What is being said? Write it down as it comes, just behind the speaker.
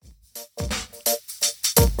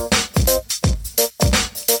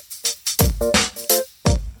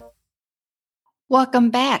Welcome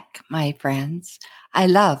back, my friends. I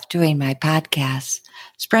love doing my podcasts.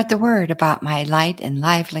 Spread the word about my light and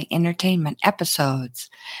lively entertainment episodes.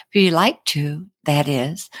 If you like to, that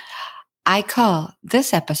is. I call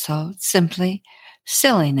this episode simply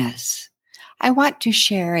Silliness. I want to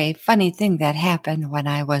share a funny thing that happened when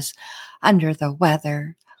I was under the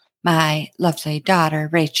weather. My lovely daughter,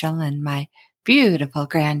 Rachel, and my beautiful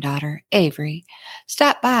granddaughter, Avery,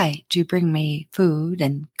 stopped by to bring me food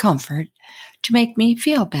and comfort to make me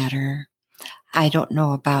feel better. I don't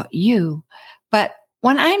know about you, but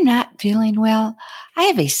when I'm not feeling well, I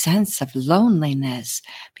have a sense of loneliness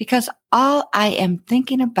because all I am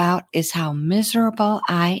thinking about is how miserable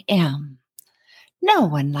I am. No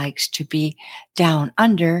one likes to be down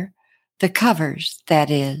under the covers,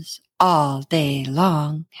 that is, all day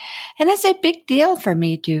long. And it's a big deal for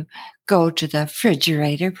me to go to the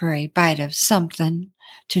refrigerator for a bite of something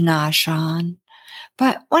to nosh on.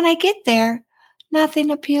 But when I get there, nothing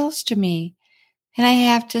appeals to me, and I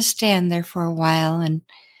have to stand there for a while and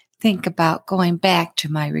think about going back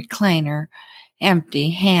to my recliner empty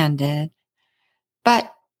handed.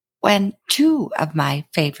 But when two of my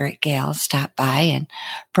favorite gals stopped by and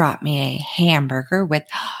brought me a hamburger with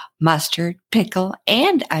mustard, pickle,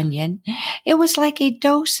 and onion, it was like a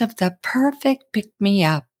dose of the perfect pick me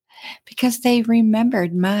up because they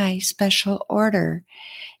remembered my special order,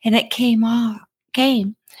 and it came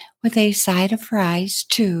with a side of fries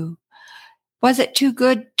too. Was it too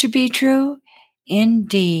good to be true?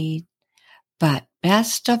 Indeed. But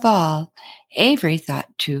best of all, Avery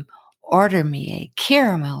thought to order me a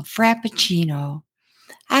caramel frappuccino.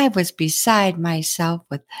 I was beside myself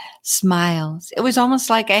with smiles. It was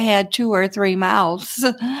almost like I had two or three mouths.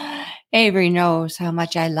 Avery knows how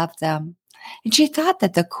much I love them, and she thought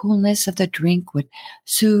that the coolness of the drink would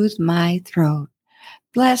soothe my throat.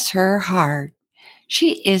 Bless her heart.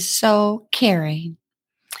 She is so caring.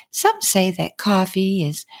 Some say that coffee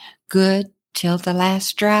is good till the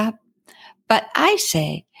last drop, but I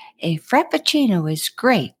say a frappuccino is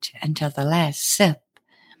great until the last sip.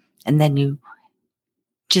 And then you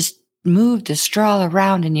just move the straw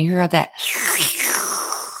around and you hear that,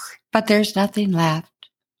 but there's nothing left.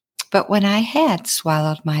 But when I had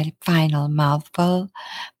swallowed my final mouthful,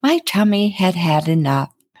 my tummy had had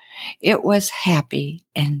enough. It was happy,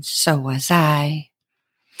 and so was I.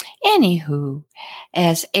 Anywho,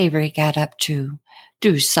 as Avery got up to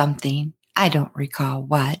do something, I don't recall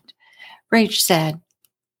what, Rach said,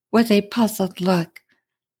 with a puzzled look,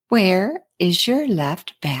 "Where is your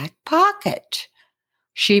left back pocket?"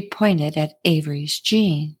 She pointed at Avery's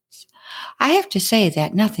jeans. I have to say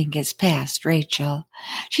that nothing gets past Rachel.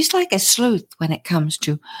 She's like a sleuth when it comes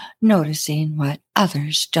to noticing what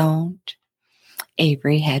others don't.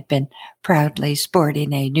 Avery had been proudly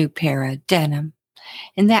sporting a new pair of denim.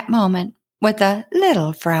 In that moment, with a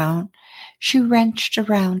little frown, she wrenched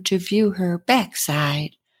around to view her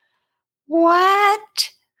backside.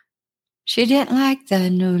 What? She didn't like the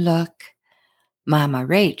new look. Mama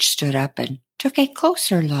Rach stood up and took a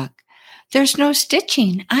closer look. "There's no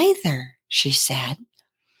stitching either," she said.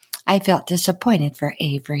 I felt disappointed for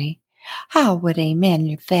Avery. How would a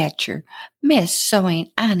manufacturer miss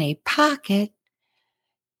sewing on a pocket?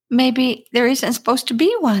 "Maybe there isn't supposed to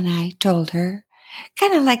be one," I told her.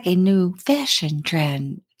 "Kind of like a new fashion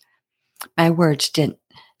trend." My words didn't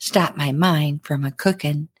stop my mind from a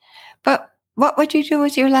cooking. "But what would you do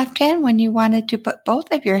with your left hand when you wanted to put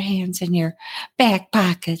both of your hands in your back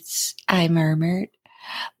pockets?" I murmured.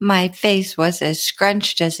 My face was as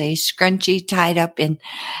scrunched as a scrunchie tied up in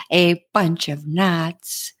a bunch of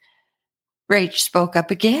knots. Rach spoke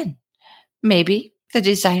up again. "Maybe the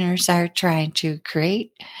designers are trying to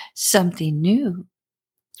create something new."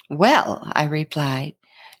 "Well," I replied,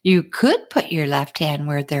 "you could put your left hand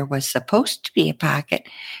where there was supposed to be a pocket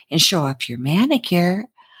and show up your manicure.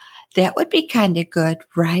 That would be kind of good,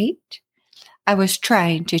 right?" I was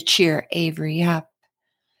trying to cheer Avery up,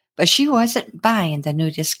 but she wasn't buying the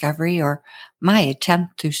new discovery or my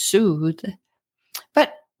attempt to soothe.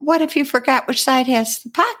 "But what if you forgot which side has the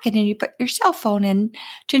pocket and you put your cell phone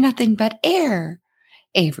into nothing but air?"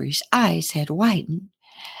 Avery's eyes had widened.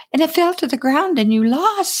 "And it fell to the ground and you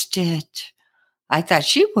lost it." I thought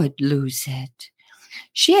she would lose it.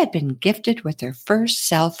 She had been gifted with her first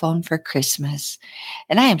cell phone for Christmas,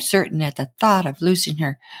 and I am certain that the thought of losing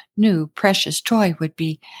her new precious toy would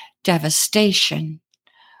be devastation.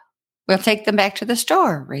 "We'll take them back to the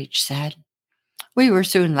store," Rach said. We were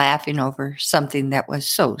soon laughing over something that was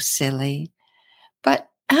so silly.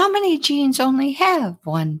 But how many jeans only have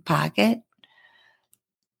one pocket?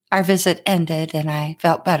 Our visit ended, and I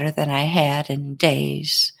felt better than I had in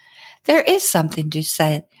days. There is something to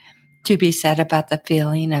say to be said about the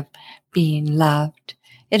feeling of being loved.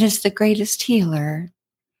 It is the greatest healer.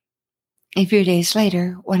 A few days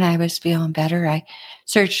later, when I was feeling better, I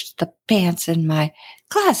searched the pants in my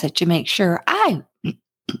closet to make sure I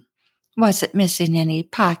wasn't missing any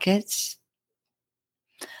pockets.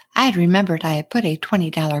 I had remembered I had put a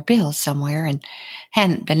 $20 bill somewhere and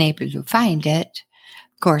hadn't been able to find it.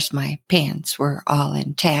 Of course, my pants were all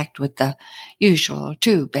intact with the usual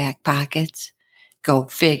 2 back pockets. Go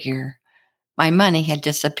figure. My money had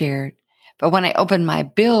disappeared. But when I opened my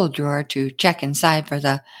bill drawer to check inside for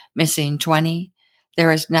the missing 20, there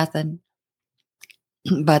was nothing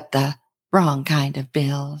but the wrong kind of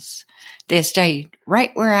bills. They stayed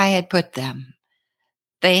right where I had put them.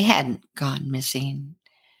 They hadn't gone missing.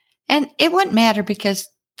 And it wouldn't matter because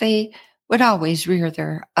they would always rear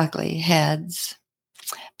their ugly heads.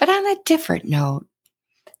 But on a different note,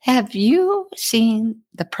 have you seen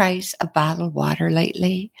the price of bottled water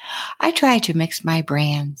lately? I try to mix my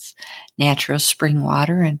brands, natural spring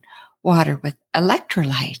water and water with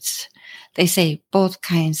electrolytes. They say both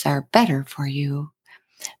kinds are better for you.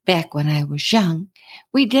 Back when I was young,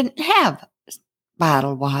 we didn't have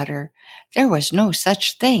bottled water. There was no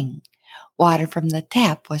such thing. Water from the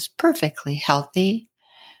tap was perfectly healthy.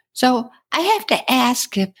 So I have to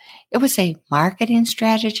ask if it was a marketing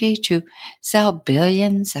strategy to sell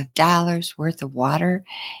billions of dollars worth of water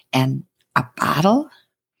in a bottle.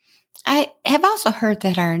 I have also heard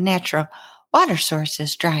that our natural water source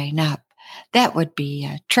is drying up. That would be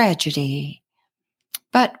a tragedy.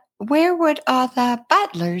 But where would all the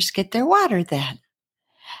bottlers get their water then?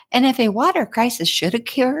 And if a water crisis should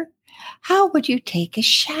occur, how would you take a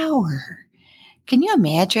shower? Can you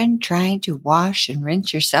imagine trying to wash and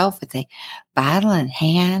rinse yourself with a bottle in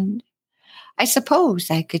hand? I suppose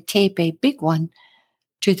I could tape a big one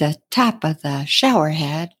to the top of the shower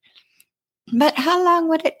head, but how long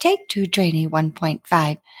would it take to drain a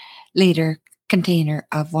 1.5-liter container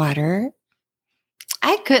of water?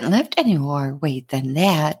 I couldn't lift any more weight than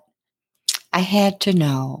that. I had to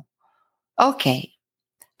know. Okay,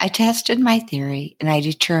 I tested my theory and I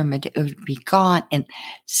determined it would be gone in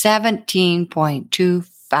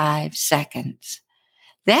 17.25 seconds.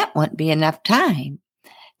 That wouldn't be enough time.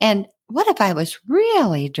 And what if I was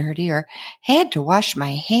really dirty or had to wash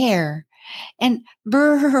my hair? And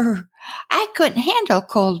brr, I couldn't handle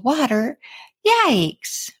cold water.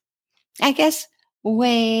 Yikes. I guess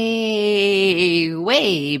way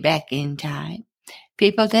back in time,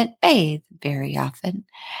 people didn't bathe very often.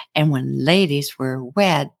 And when ladies were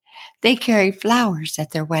wed, they carried flowers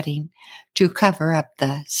at their wedding to cover up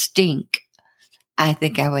the stink. I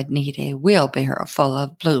think I would need a wheelbarrow full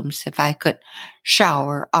of blooms if I could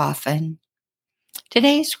shower often.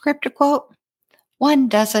 Today's scripture quote: one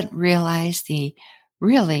doesn't realize the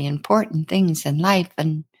really important things in life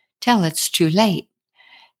until it's too late.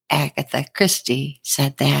 Agatha Christie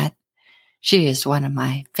said that. She is one of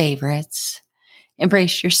my favorites.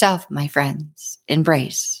 Embrace yourself, my friends.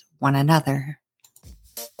 Embrace one another.